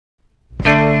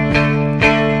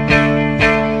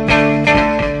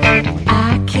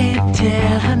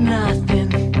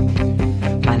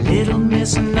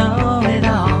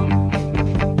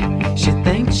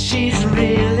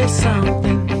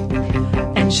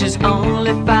she's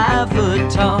only 5 foot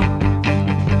tall.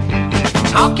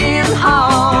 Talking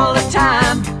all the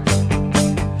time,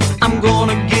 I'm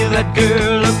gonna give that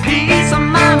girl a piece of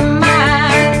my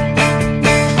mind.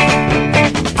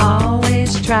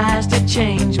 Always tries to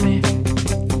change me.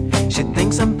 She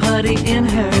thinks I'm putty in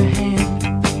her hand.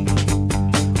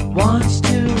 Wants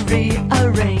to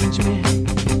rearrange me,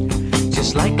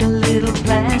 just like a little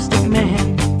plastic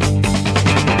man.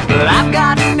 But I've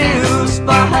got news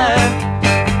for her.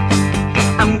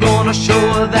 I'm gonna show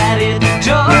her that it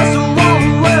just won't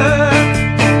work.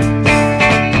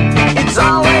 It's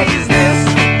always this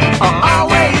or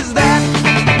always that.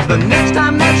 The next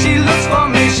time that she looks for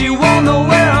me, she won't know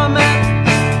where I'm at.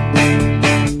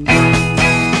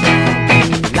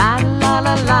 La la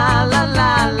la la la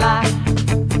la la.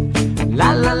 La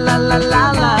la la la la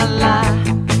la la.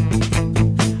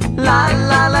 La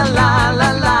la la la la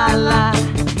la la.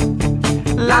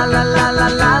 La la la la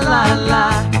la la la.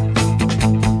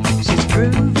 She's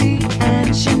groovy and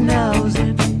she knows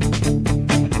it,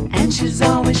 and she's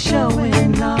always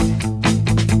showing off.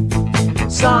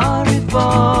 Sorry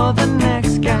for the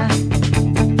next guy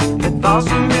that falls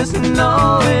from this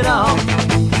know-it-all.